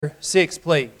6,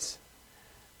 please.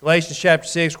 Galatians chapter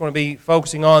 6, we're going to be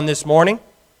focusing on this morning. Have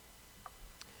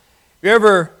you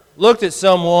ever looked at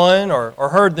someone or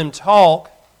heard them talk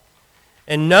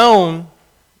and known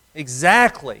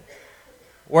exactly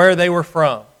where they were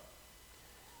from?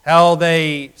 How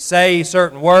they say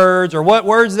certain words or what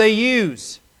words they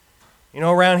use? You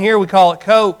know, around here we call it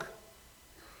Coke.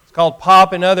 It's called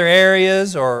pop in other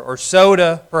areas or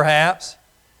soda perhaps.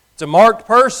 It's a marked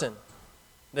person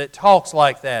that talks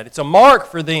like that. It's a mark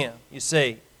for them, you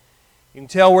see. You can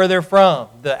tell where they're from.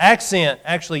 The accent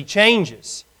actually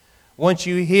changes once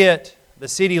you hit the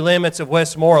city limits of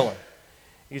Westmoreland.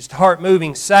 You start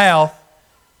moving south,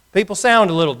 people sound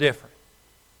a little different.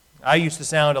 I used to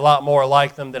sound a lot more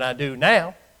like them than I do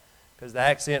now because the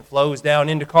accent flows down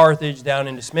into Carthage, down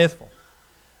into Smithville.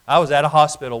 I was at a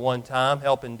hospital one time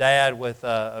helping Dad with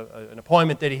an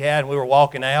appointment that he had, and we were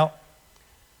walking out.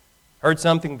 Heard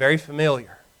something very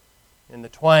familiar in the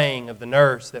twang of the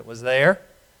nurse that was there.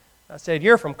 I said,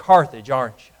 "You're from Carthage,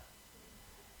 aren't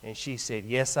you?" And she said,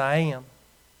 "Yes, I am."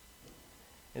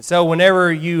 And so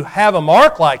whenever you have a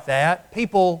mark like that,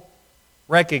 people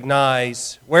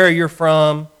recognize where you're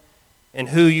from and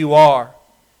who you are.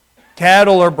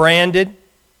 Cattle are branded.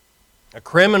 A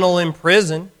criminal in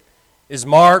prison is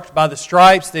marked by the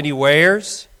stripes that he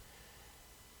wears.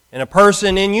 And a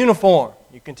person in uniform,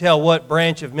 you can tell what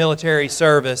branch of military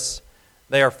service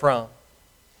they are from.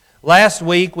 Last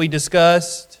week we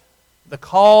discussed the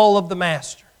call of the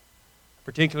Master, a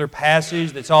particular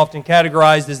passage that's often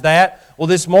categorized as that. Well,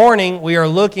 this morning we are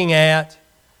looking at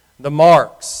the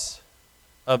marks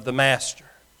of the Master.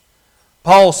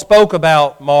 Paul spoke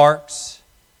about marks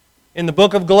in the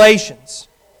book of Galatians.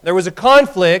 There was a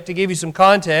conflict, to give you some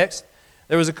context,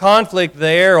 there was a conflict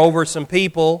there over some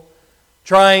people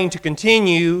trying to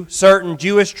continue certain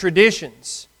Jewish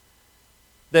traditions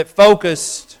that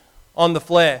focused on the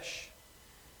flesh.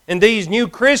 And these new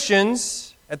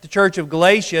Christians at the church of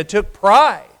Galatia took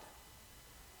pride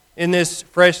in this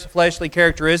fleshly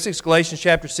characteristics. Galatians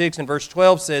chapter 6 and verse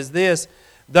 12 says this,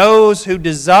 "Those who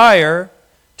desire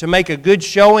to make a good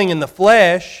showing in the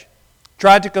flesh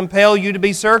try to compel you to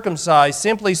be circumcised,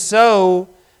 simply so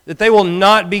that they will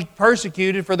not be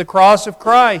persecuted for the cross of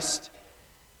Christ."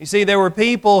 You see, there were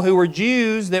people who were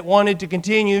Jews that wanted to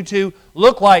continue to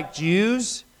look like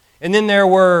Jews. And then there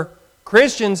were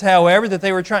Christians, however, that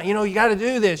they were trying, you got to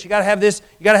do this, you got to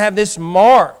have this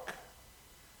mark.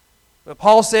 But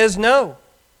Paul says no.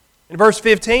 In verse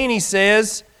 15 he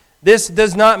says, this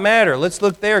does not matter. Let's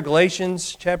look there,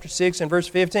 Galatians chapter 6 and verse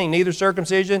 15. "Neither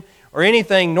circumcision or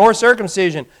anything, nor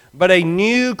circumcision, but a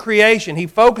new creation." He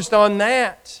focused on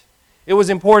that. It was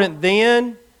important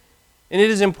then, and it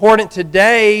is important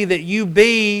today that you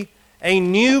be a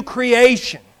new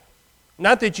creation.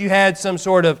 Not that you had some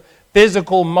sort of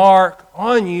physical mark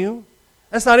on you.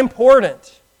 That's not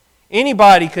important.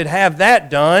 Anybody could have that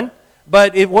done,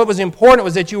 but what was important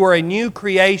was that you were a new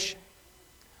creation.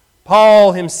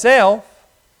 Paul himself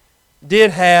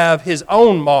did have his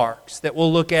own marks that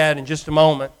we'll look at in just a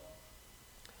moment,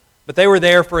 but they were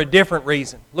there for a different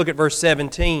reason. Look at verse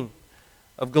 17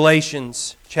 of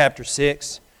Galatians chapter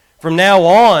 6. "From now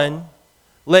on,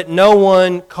 let no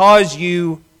one cause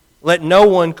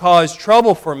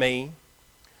trouble for me,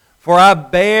 for I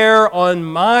bear on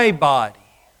my body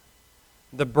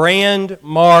the brand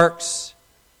marks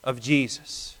of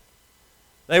Jesus."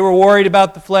 They were worried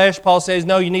about the flesh. Paul says,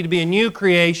 no, you need to be a new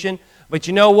creation. But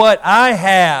you know what? I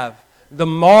have the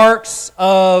marks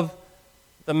of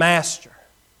the Master.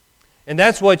 And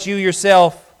that's what you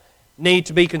yourself need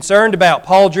to be concerned about.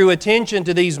 Paul drew attention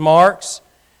to these marks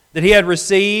that he had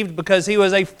received because he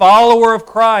was a follower of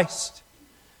Christ.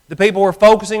 The people were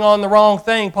focusing on the wrong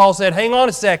thing. Paul said, hang on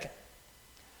a second.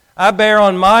 I bear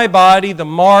on my body the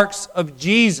marks of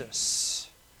Jesus.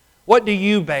 What do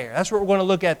you bear? That's what we're going to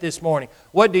look at this morning.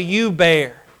 What do you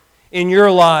bear in your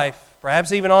life?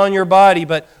 Perhaps even on your body,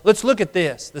 but let's look at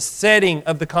this, the setting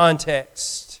of the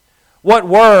context. What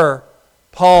were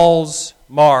Paul's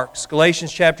marks?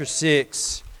 Galatians chapter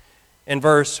 6 and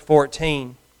verse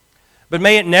 14. "But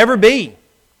may it never be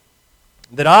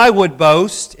that I would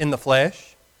boast in the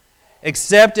flesh,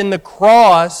 except in the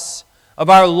cross of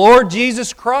our Lord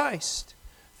Jesus Christ,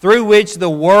 through which the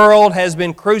world has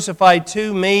been crucified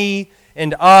to me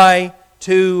and I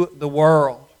to the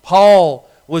world." Paul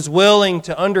was willing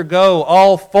to undergo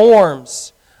all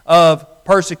forms of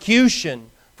persecution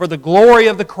for the glory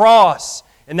of the cross.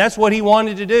 And that's what he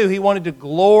wanted to do. He wanted to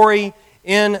glory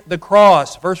in the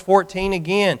cross. Verse 14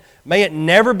 again, "May it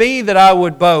never be that I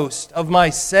would boast of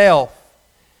myself,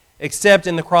 except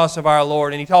in the cross of our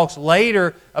Lord." And he talks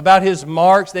later about his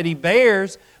marks that he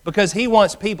bears because he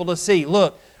wants people to see,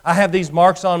 look, I have these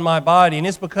marks on my body, and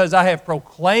it's because I have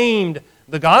proclaimed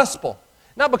the gospel.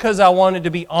 Not because I wanted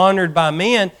to be honored by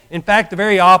men. In fact, the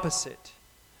very opposite.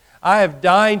 I have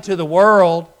died to the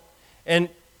world, and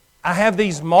I have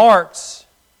these marks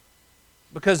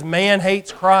because man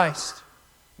hates Christ,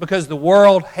 because the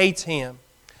world hates Him.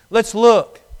 Let's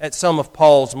look at some of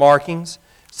Paul's markings.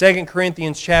 2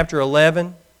 Corinthians chapter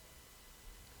 11,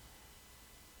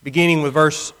 beginning with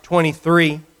verse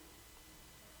 23.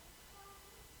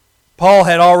 Paul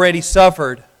had already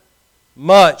suffered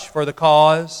much for the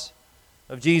cause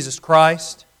of Jesus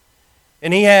Christ,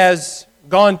 and he has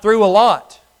gone through a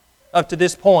lot up to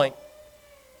this point.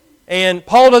 And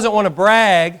Paul doesn't want to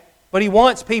brag, but he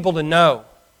wants people to know.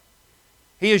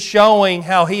 He is showing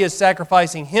how he is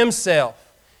sacrificing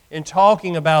himself in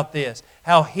talking about this,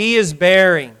 how he is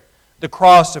bearing the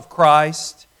cross of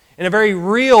Christ in a very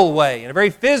real way, in a very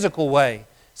physical way.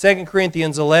 2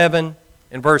 Corinthians 11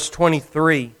 and verse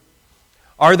 23.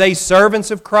 Are they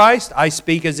servants of Christ? I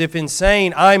speak as if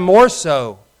insane. I more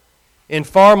so, in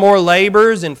far more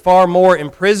labors, in far more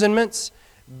imprisonments,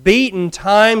 beaten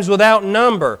times without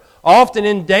number, often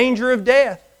in danger of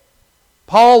death.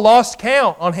 Paul lost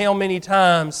count on how many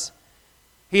times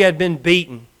he had been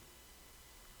beaten.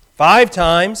 5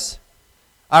 times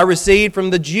I received from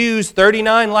the Jews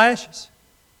 39 lashes.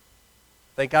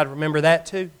 I think I'd remember that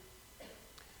too.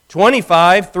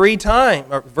 25, 3 times,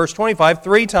 verse 25,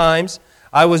 3 times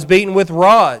I was beaten with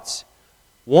rods.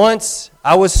 Once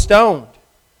I was stoned.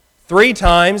 3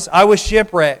 times I was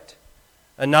shipwrecked.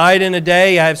 A night and a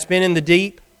day I have spent in the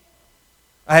deep.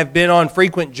 I have been on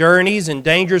frequent journeys and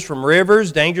dangers from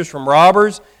rivers, dangers from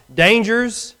robbers,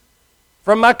 dangers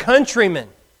from my countrymen,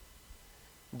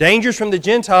 dangers from the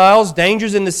Gentiles,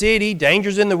 dangers in the city,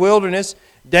 dangers in the wilderness,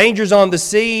 dangers on the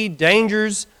sea,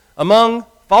 dangers among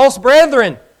false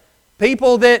brethren,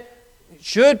 people that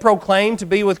should proclaim to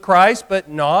be with Christ, but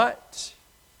not.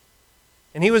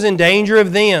 And he was in danger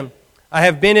of them. I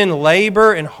have been in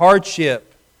labor and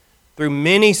hardship through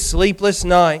many sleepless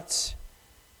nights,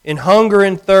 in hunger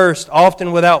and thirst,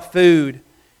 often without food,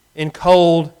 in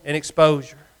cold and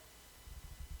exposure.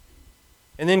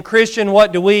 And then, Christian,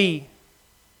 what do we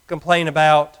complain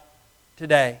about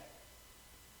today?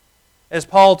 As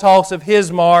Paul talks of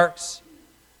his marks,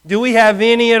 do we have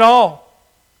any at all?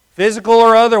 Physical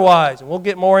or otherwise? And we'll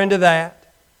get more into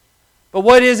that. But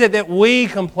what is it that we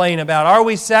complain about? Are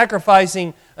we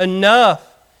sacrificing enough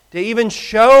to even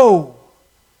show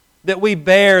that we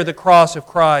bear the cross of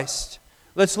Christ?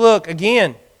 Let's look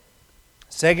again.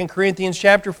 2 Corinthians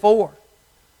chapter 4.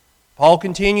 Paul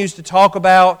continues to talk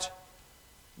about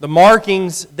the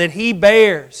markings that he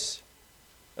bears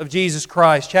of Jesus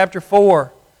Christ. Chapter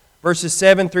 4, verses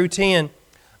 7 through 10.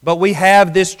 But we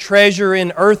have this treasure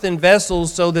in earthen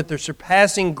vessels, so that the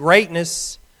surpassing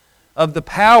greatness of the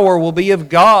power will be of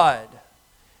God,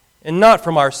 and not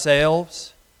from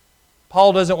ourselves.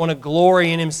 Paul doesn't want to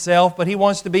glory in himself, but he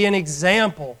wants to be an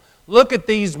example. Look at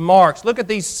these marks. Look at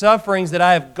these sufferings that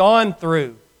I have gone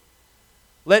through.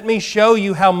 Let me show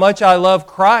you how much I love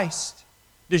Christ.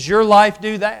 Does your life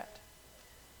do that?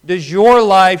 Does your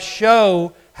life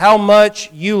show how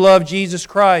much you love Jesus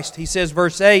Christ? He says,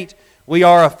 verse 8, we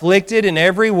are afflicted in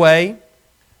every way,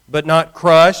 but not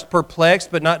crushed,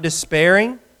 perplexed, but not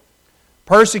despairing,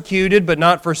 persecuted, but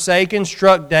not forsaken,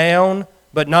 struck down,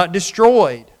 but not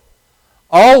destroyed,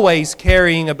 always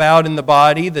carrying about in the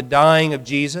body the dying of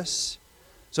Jesus,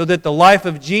 so that the life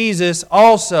of Jesus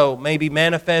also may be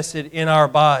manifested in our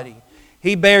body.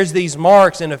 He bears these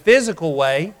marks in a physical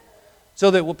way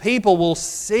so that people will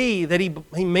see that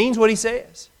he means what he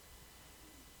says.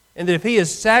 And that if he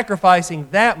is sacrificing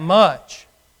that much,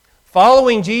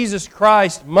 following Jesus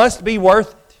Christ must be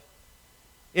worth it.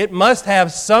 It must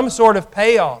have some sort of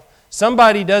payoff.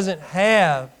 Somebody doesn't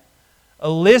have a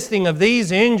listing of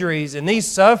these injuries and these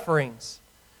sufferings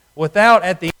without,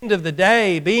 at the end of the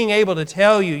day, being able to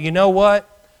tell you, you know what?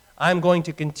 I'm going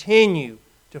to continue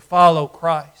to follow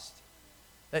Christ.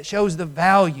 That shows the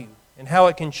value and how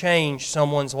it can change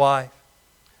someone's life.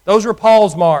 Those were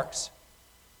Paul's marks.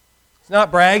 He's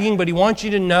not bragging, but he wants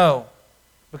you to know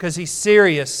because he's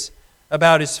serious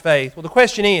about his faith. Well, the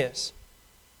question is,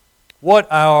 what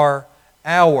are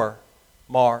our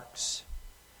marks?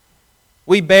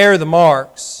 We bear the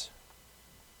marks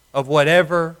of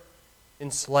whatever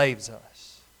enslaves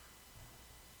us.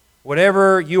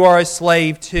 Whatever you are a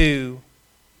slave to,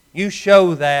 you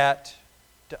show that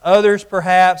to others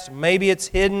perhaps. Maybe it's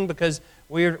hidden because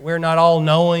we're not all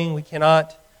knowing. We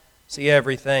cannot see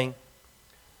everything.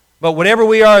 But whatever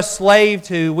we are a slave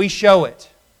to, we show it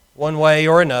one way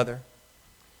or another.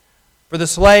 For the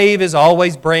slave is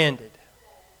always branded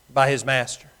by his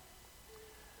master.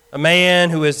 a man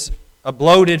who has a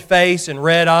bloated face and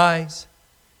red eyes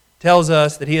tells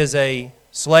us that he is a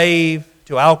slave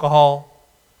to alcohol.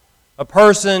 A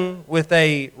person with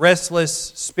a restless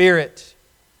spirit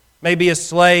may be a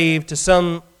slave to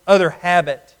some other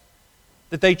habit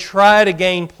that they try to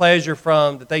gain pleasure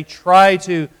from, that they try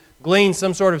to glean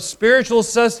some sort of spiritual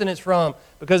sustenance from,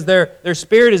 because their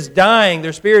spirit is dying,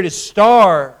 their spirit is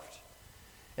starved.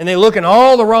 And they look in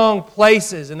all the wrong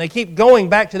places, and they keep going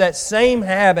back to that same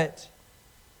habit,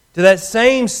 to that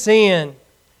same sin,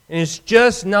 and it's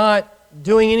just not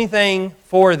doing anything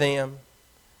for them.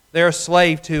 They're a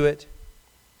slave to it.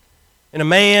 And a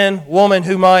man, woman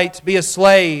who might be a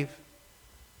slave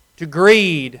to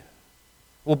greed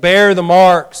will bear the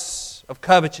marks of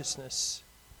covetousness,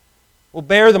 will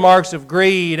bear the marks of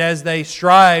greed as they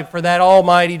strive for that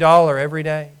almighty dollar every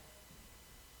day.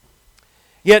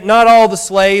 Yet not all the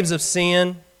slaves of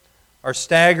sin are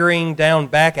staggering down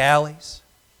back alleys.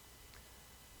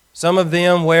 Some of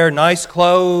them wear nice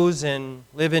clothes and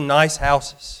live in nice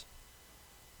houses,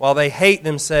 while they hate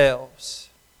themselves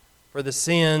for the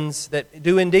sins that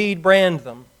do indeed brand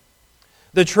them.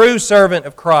 The true servant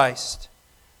of Christ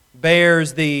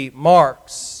bears the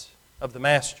marks of the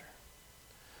Master.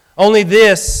 Only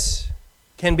this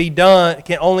can be done,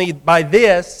 only by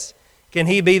this can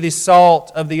He be the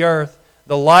salt of the earth,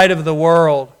 the light of the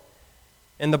world.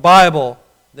 In the Bible,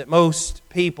 that most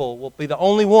people will be the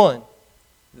only one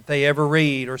that they ever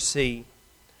read or see.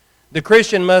 The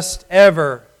Christian must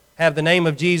ever have the name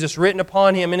of Jesus written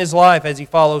upon him in his life as he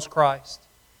follows Christ.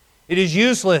 It is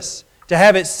useless to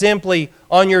have it simply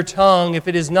on your tongue if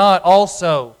it is not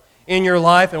also in your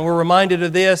life. And we're reminded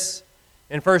of this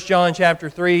in 1 John chapter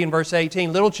 3 and verse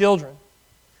 18. Little children,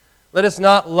 let us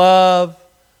not love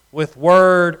with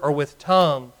word or with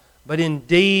tongue, but in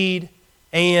deed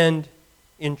and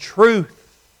in truth.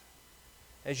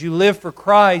 As you live for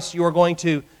Christ, you are going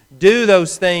to do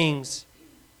those things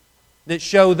that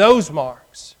show those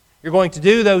marks. You're going to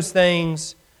do those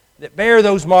things that bear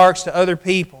those marks to other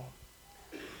people.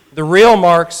 The real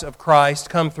marks of Christ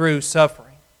come through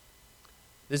suffering.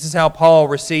 This is how Paul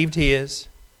received his.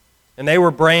 And they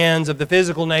were brands of the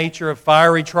physical nature of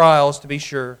fiery trials, to be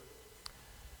sure.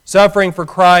 Suffering for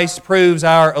Christ proves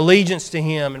our allegiance to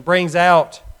Him and brings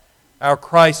out our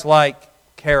Christ-like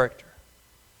character.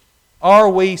 Are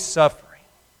we suffering?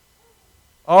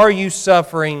 Are you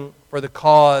suffering for the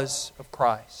cause of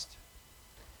Christ?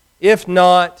 If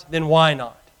not, then why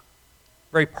not?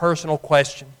 Very personal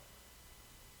question.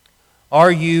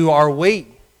 Are we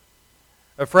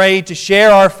afraid to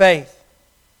share our faith?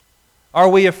 Are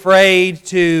we afraid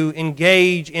to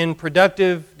engage in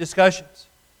productive discussions?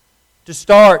 To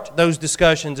start those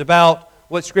discussions about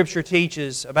what Scripture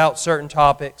teaches about certain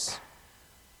topics?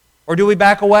 Or do we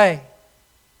back away?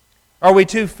 Are we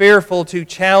too fearful to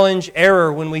challenge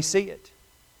error when we see it?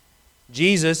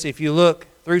 Jesus, if you look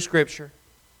through Scripture,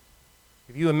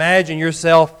 if you imagine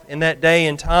yourself in that day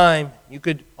and time, you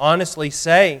could honestly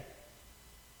say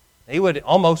He would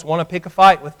almost want to pick a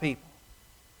fight with people,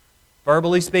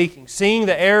 verbally speaking, seeing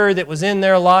the error that was in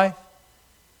their life,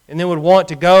 and then would want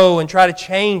to go and try to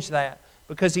change that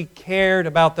because He cared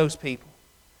about those people.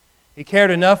 He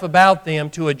cared enough about them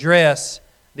to address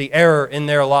the error in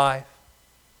their life.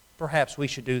 Perhaps we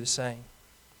should do the same.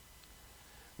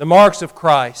 The marks of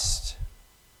Christ.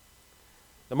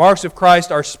 The marks of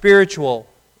Christ are spiritual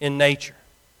in nature.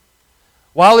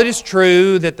 While it is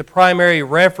true that the primary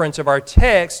reference of our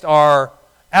text are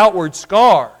outward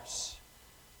scars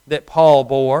that Paul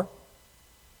bore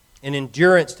in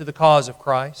endurance to the cause of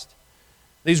Christ,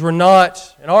 these were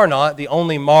not and are not the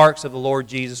only marks of the Lord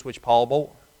Jesus which Paul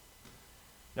bore.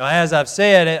 Now, as I've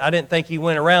said, I didn't think he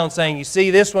went around saying, you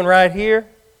see this one right here?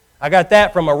 I got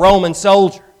that from a Roman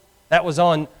soldier. That was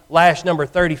on lash number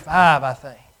 35, I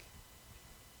think.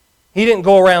 He didn't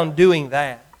go around doing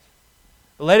that.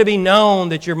 But let it be known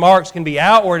that your marks can be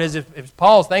outward, as if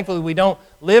Paul's, thankfully we don't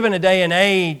live in a day and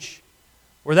age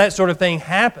where that sort of thing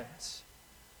happens.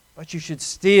 But you should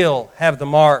still have the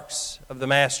marks of the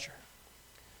Master.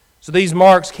 So these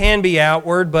marks can be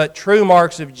outward, but true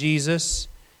marks of Jesus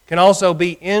can also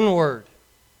be inward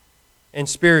and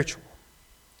spiritual.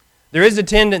 There is a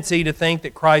tendency to think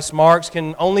that Christ's marks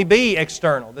can only be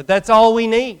external, that that's all we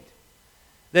need.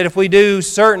 That if we do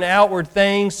certain outward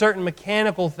things, certain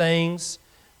mechanical things,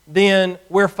 then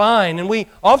we're fine. And we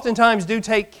oftentimes do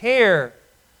take care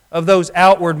of those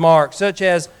outward marks, such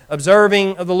as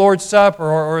observing of the Lord's Supper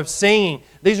or of singing.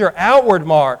 These are outward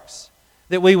marks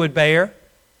that we would bear.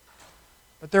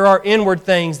 But there are inward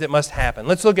things that must happen.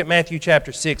 Let's look at Matthew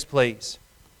chapter 6, please.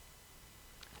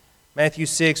 Matthew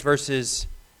 6, verses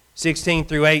 16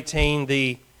 through 18,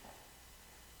 the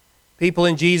People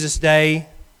in Jesus' day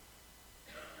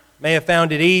may have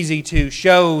found it easy to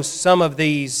show some of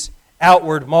these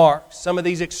outward marks, some of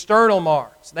these external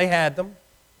marks. They had them,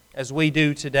 as we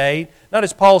do today. Not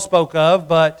as Paul spoke of,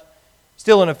 but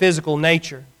still in a physical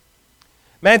nature.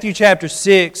 Matthew chapter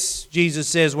 6, Jesus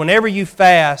says, "Whenever you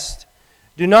fast,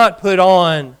 do not put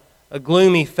on a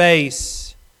gloomy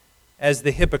face as the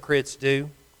hypocrites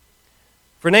do.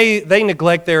 For they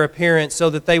neglect their appearance so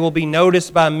that they will be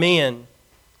noticed by men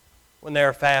when they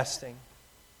are fasting."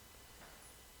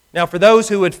 Now, for those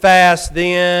who would fast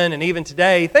then and even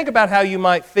today, think about how you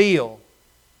might feel.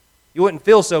 You wouldn't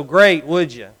feel so great,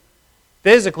 would you?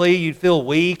 Physically, you'd feel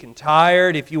weak and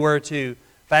tired if you were to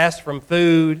fast from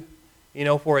food,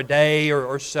 for a day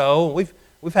or so.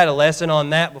 We've had a lesson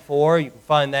on that before. You can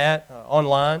find that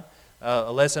online,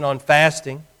 a lesson on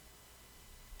fasting.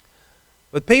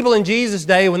 But people in Jesus'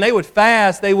 day, when they would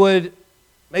fast, they would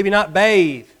maybe not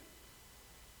bathe,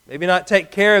 maybe not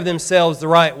take care of themselves the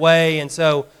right way, and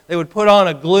so they would put on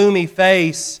a gloomy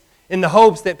face in the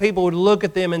hopes that people would look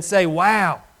at them and say,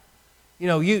 "Wow,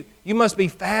 you must be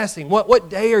fasting. What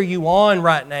day are you on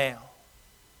right now?"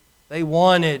 They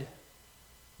wanted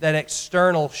that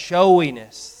external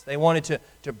showiness. They wanted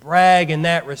to brag in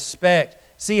that respect.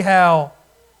 See how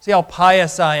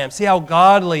pious I am. See how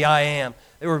godly I am.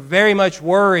 They were very much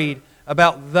worried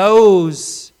about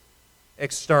those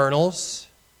externals.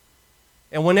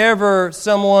 And whenever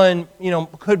someone,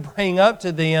 could bring up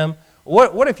to them,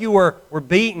 what if you were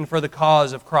beaten for the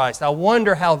cause of Christ? I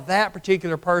wonder how that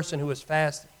particular person who was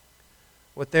fasting,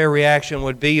 what their reaction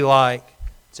would be like.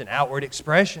 It's an outward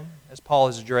expression, as Paul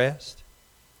has addressed.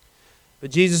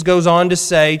 But Jesus goes on to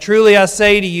say, "Truly I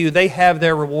say to you, they have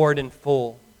their reward in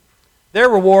full." Their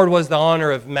reward was the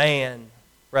honor of man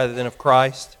rather than of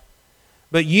Christ.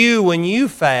 "But you, when you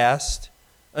fast,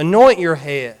 anoint your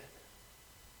head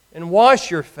and wash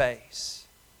your face."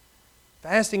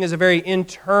 Fasting is a very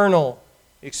internal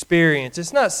experience.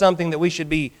 It's not something that we should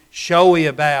be showy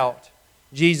about.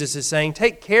 Jesus is saying,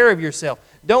 take care of yourself.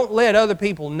 Don't let other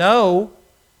people know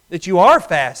that you are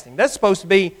fasting. That's supposed to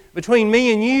be between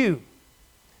me and you.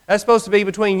 That's supposed to be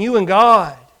between you and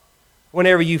God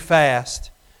whenever you fast,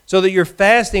 so that your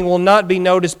fasting will not be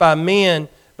noticed by men,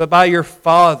 but by your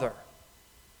Father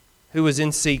who is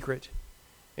in secret.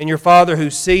 And your Father who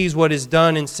sees what is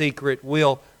done in secret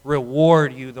will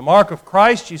reward you. The mark of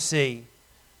Christ, you see,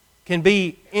 can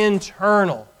be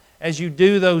internal as you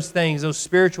do those things, those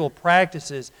spiritual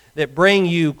practices that bring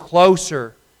you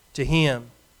closer to Him.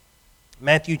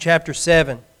 Matthew chapter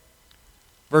 7,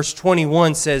 verse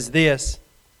 21 says this,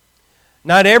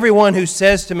 "Not everyone who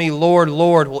says to me, 'Lord,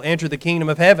 Lord,' will enter the kingdom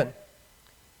of heaven,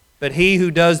 but he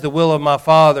who does the will of my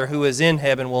Father who is in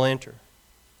heaven will enter.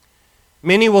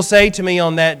 Many will say to me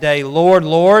on that day, 'Lord,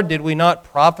 Lord, did we not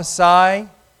prophesy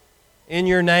in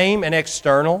your name,' an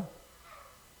external,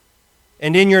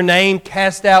 'and in your name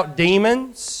cast out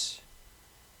demons,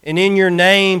 and in your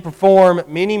name perform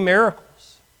many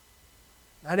miracles?'"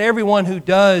 Not everyone who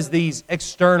does these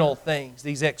external things,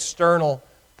 these external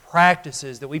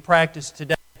practices that we practice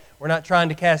today. We're not trying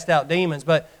to cast out demons,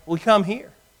 but we come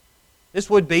here.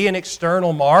 This would be an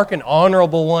external mark, an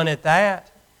honorable one at that.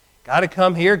 Got to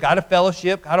come here, got to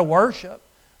fellowship, got to worship.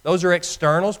 Those are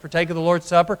externals. Partake of the Lord's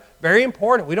Supper. Very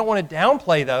important. We don't want to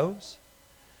downplay those.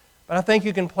 But I think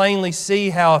you can plainly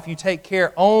see how if you take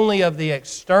care only of the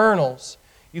externals,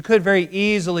 you could very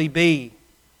easily be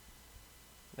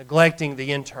neglecting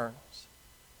the internals.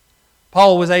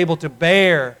 Paul was able to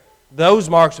bear those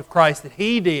marks of Christ that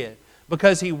he did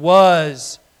because he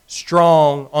was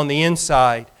strong on the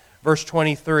inside. Verse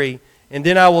 23, "And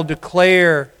then I will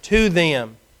declare to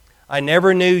them, I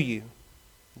never knew you.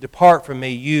 Depart from me,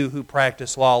 you who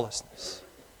practice lawlessness."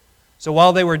 So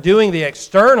while they were doing the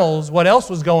externals, what else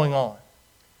was going on?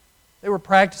 They were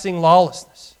practicing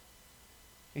lawlessness.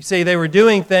 You see, they were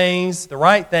doing things, the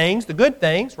right things, the good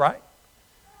things, right?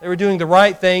 They were doing the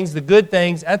right things, the good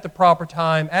things at the proper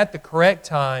time, at the correct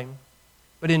time,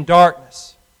 but in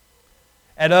darkness.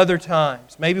 At other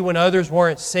times, maybe when others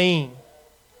weren't seeing,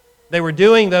 they were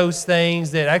doing those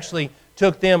things that actually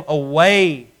took them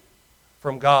away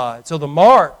from God. So the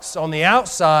marks on the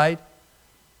outside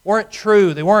weren't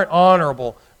true. They weren't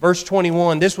honorable. Verse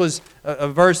 21, this was a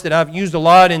verse that I've used a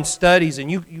lot in studies,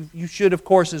 and you should, of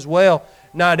course, as well.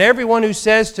 "Not everyone who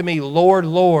says to me, 'Lord,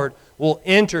 Lord,' will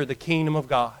enter the kingdom of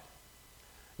God."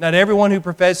 Not everyone who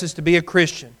professes to be a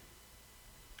Christian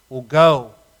will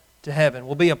go to heaven,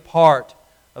 will be a part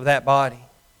of that body.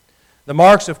 The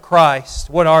marks of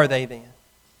Christ, what are they then?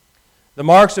 The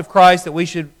marks of Christ that we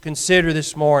should consider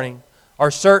this morning are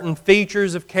certain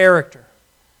features of character,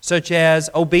 such as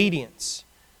obedience,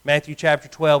 Matthew chapter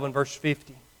 12 and verse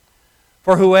 50.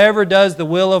 For whoever does the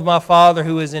will of my Father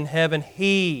who is in heaven,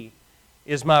 he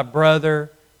is my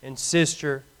brother and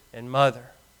sister and mother.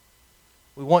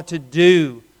 We want to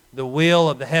do the will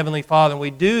of the Heavenly Father, and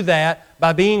we do that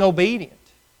by being obedient.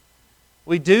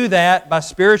 We do that by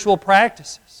spiritual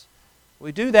practices.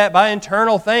 We do that by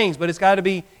internal things, but it's got to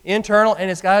be internal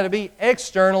and it's got to be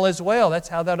external as well. That's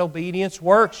how that obedience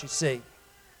works, you see.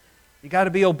 You've got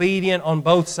to be obedient on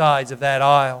both sides of that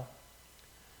aisle.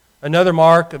 Another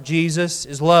mark of Jesus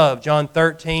is love. John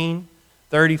 13,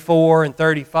 34 and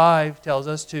 35 tells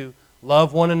us to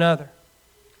love one another.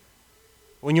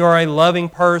 When you are a loving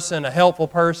person, a helpful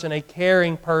person, a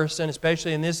caring person,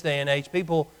 especially in this day and age,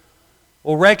 people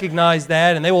will recognize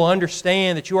that and they will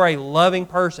understand that you are a loving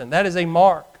person. That is a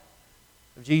mark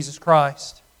of Jesus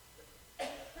Christ.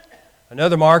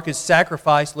 Another mark is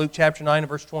sacrifice. Luke chapter 9 and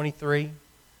verse 23.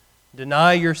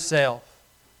 Deny yourself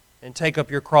and take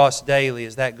up your cross daily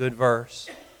is that good verse.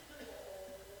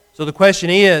 So the question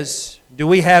is, do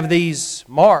we have these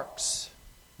marks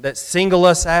that single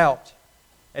us out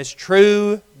as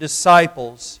true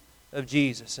disciples of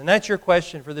Jesus? And that's your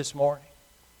question for this morning.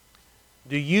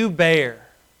 Do you bear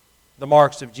the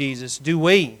marks of Jesus? Do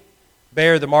we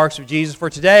bear the marks of Jesus? For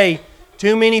today,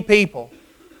 too many people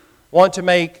want to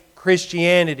make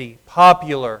Christianity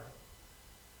popular,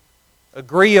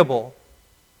 agreeable,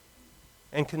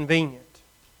 and convenient.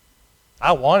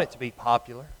 I want it to be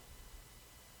popular.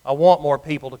 I want more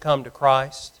people to come to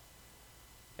Christ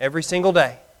every single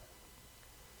day.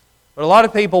 But a lot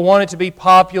of people want it to be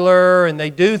popular, and they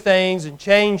do things and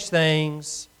change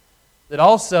things that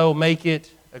also make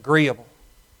it agreeable,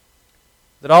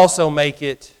 that also make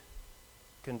it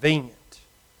convenient.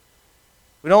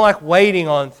 We don't like waiting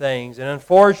on things, and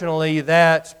unfortunately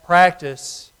that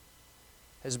practice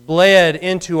has bled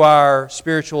into our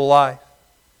spiritual life.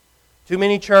 Too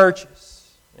many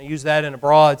churches, I use that in a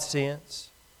broad sense,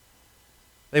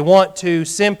 they want to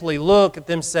simply look at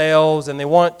themselves and they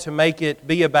want to make it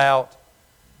be about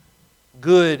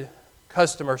good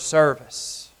customer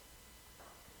service,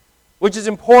 which is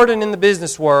important in the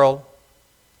business world,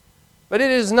 but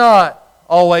it is not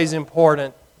always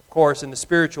important, of course, in the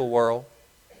spiritual world.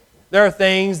 There are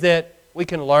things that we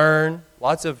can learn,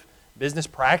 lots of business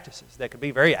practices that could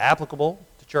be very applicable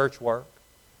to church work.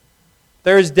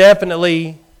 There is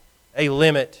definitely a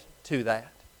limit to that.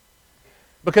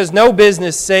 Because no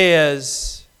business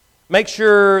says, make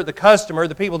sure the customer,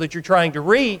 the people that you're trying to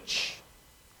reach,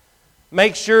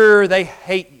 make sure they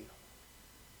hate you.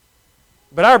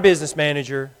 But our business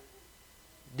manager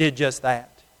did just that.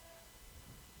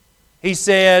 He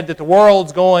said that the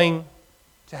world's going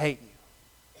to hate you.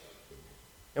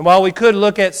 And while we could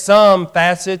look at some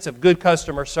facets of good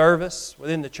customer service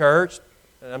within the church,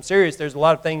 and I'm serious, there's a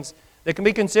lot of things that can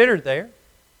be considered there.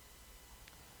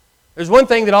 There's one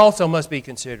thing that also must be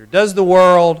considered. Does the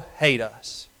world hate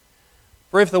us?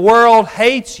 For if the world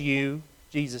hates you,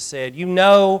 Jesus said, you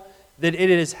know that it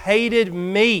has hated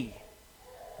me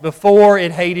before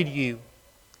it hated you.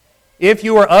 If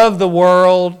you were of the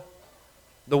world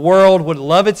would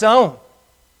love its own.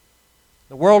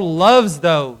 The world loves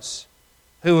those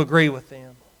who agree with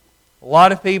them. A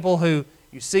lot of people who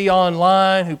you see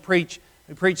online who preach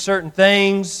certain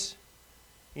things,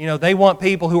 they want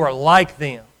people who are like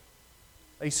them.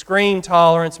 They scream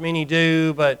tolerance, many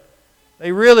do, but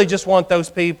they really just want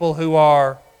those people who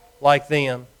are like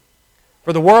them.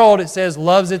 For the world, it says,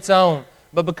 loves its own.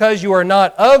 But because you are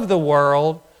not of the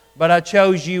world, but I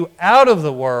chose you out of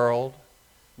the world,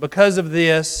 because of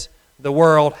this, the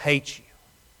world hates you.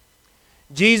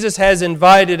 Jesus has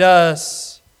invited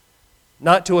us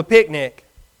not to a picnic.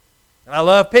 And I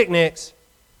love picnics,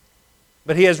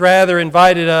 but He has rather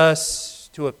invited us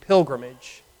to a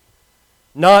pilgrimage.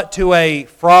 Not to a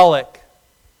frolic,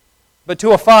 but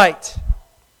to a fight.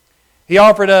 He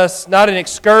offered us not an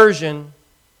excursion,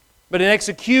 but an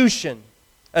execution,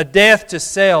 a death to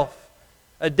self,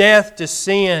 a death to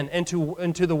sin and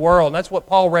to the world. And that's what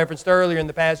Paul referenced earlier in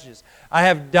the passages. I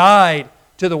have died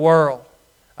to the world.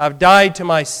 I've died to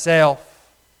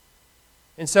myself.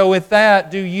 And so with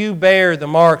that, do you bear the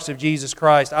marks of Jesus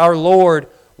Christ? Our Lord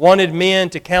wanted men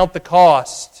to count the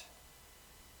cost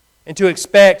and to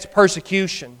expect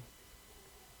persecution,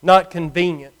 not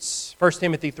convenience. 1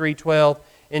 Timothy 3:12,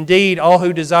 indeed, all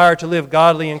who desire to live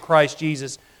godly in Christ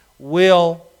Jesus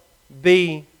will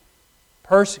be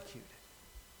persecuted.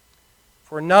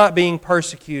 If we're not being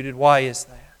persecuted, why is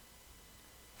that?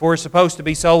 For we're supposed to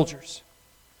be soldiers.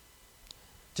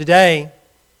 Today,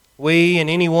 we and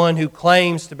anyone who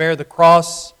claims to bear the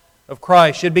cross of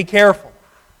Christ should be careful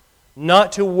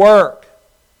not to work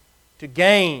to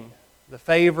gain the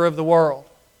favor of the world.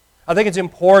 I think it's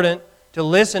important to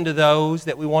listen to those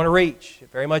that we want to reach.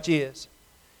 It very much is.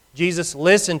 Jesus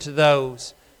listened to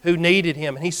those who needed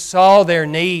Him, and He saw their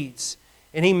needs.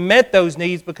 And He met those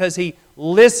needs because He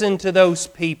listened to those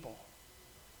people.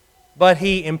 But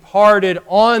He imparted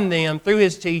on them, through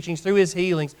His teachings, through His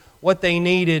healings, what they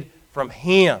needed from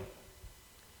Him.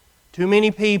 Too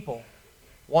many people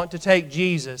want to take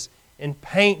Jesus and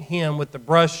paint Him with the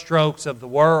brush strokes of the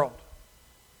world,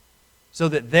 so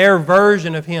that their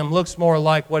version of Him looks more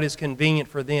like what is convenient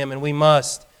for them, and we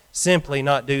must simply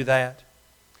not do that.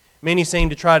 Many seem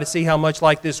to try to see how much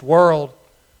like this world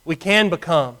we can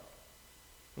become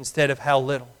instead of how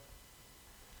little.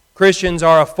 Christians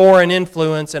are a foreign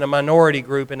influence and a minority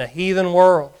group in a heathen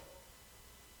world.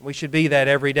 We should be that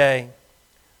every day.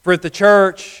 For if the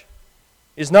church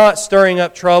is not stirring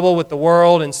up trouble with the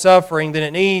world and suffering, then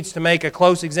it needs to make a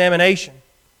close examination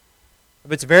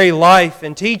of its very life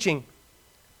and teaching.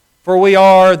 For we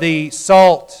are the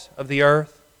salt of the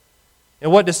earth.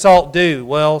 And what does salt do?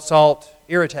 Well, salt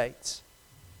irritates.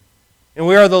 And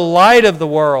we are the light of the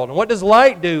world. And what does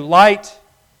light do? Light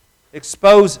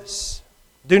exposes.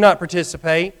 Do not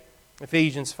participate,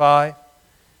 Ephesians 5,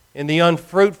 in the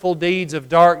unfruitful deeds of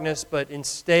darkness, but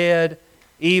instead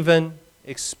even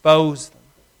expose them.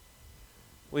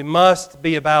 We must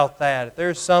be about that. If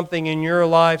there's something in your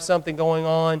life, something going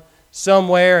on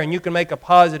somewhere, and you can make a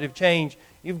positive change,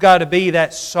 you've got to be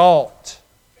that salt.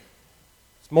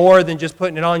 It's more than just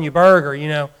putting it on your burger, you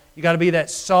know. You've got to be that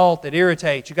salt that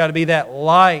irritates. You've got to be that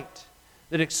light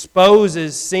that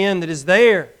exposes sin that is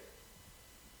there.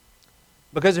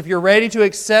 Because if you're ready to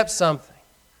accept something,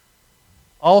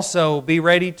 also be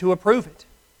ready to approve it.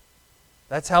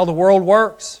 That's how the world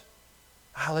works.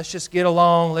 Let's just get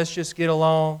along. Let's just get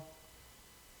along.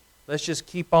 Let's just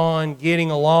keep on getting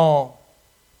along.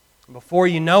 Before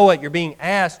you know it, you're being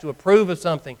asked to approve of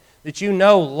something that you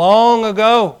know long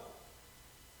ago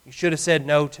you should have said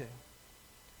no to.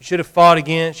 You should have fought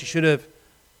against. You should have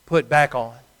put back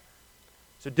on.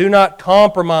 So do not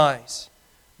compromise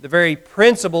the very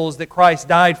principles that Christ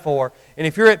died for. And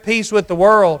if you're at peace with the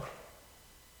world,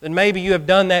 then maybe you have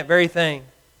done that very thing.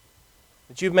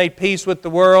 That you've made peace with the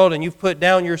world and you've put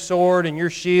down your sword and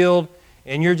your shield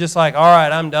and you're just like, all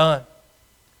right, I'm done.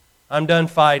 I'm done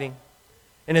fighting.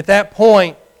 And at that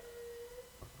point,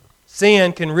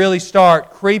 sin can really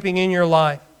start creeping in your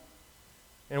life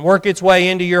and work its way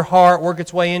into your heart, work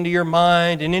its way into your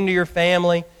mind and into your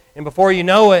family. And before you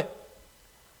know it,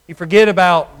 you forget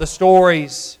about the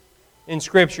stories in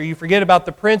Scripture. You forget about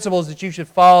the principles that you should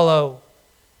follow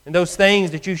and those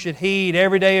things that you should heed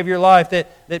every day of your life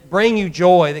that bring you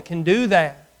joy, that can do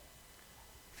that.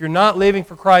 If you're not living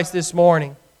for Christ this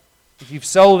morning, if you've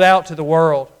sold out to the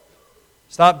world,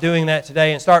 stop doing that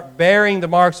today and start bearing the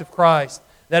marks of Christ,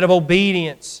 that of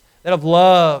obedience, that of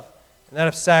love, and that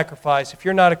of sacrifice. If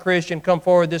you're not a Christian, come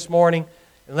forward this morning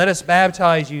and let us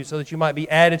baptize you so that you might be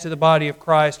added to the body of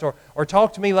Christ. Or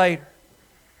talk to me later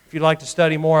if you'd like to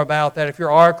study more about that. If you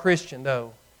are a Christian,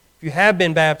 though, if you have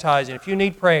been baptized and if you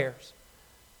need prayers,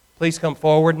 please come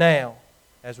forward now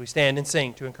as we stand and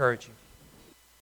sing to encourage you.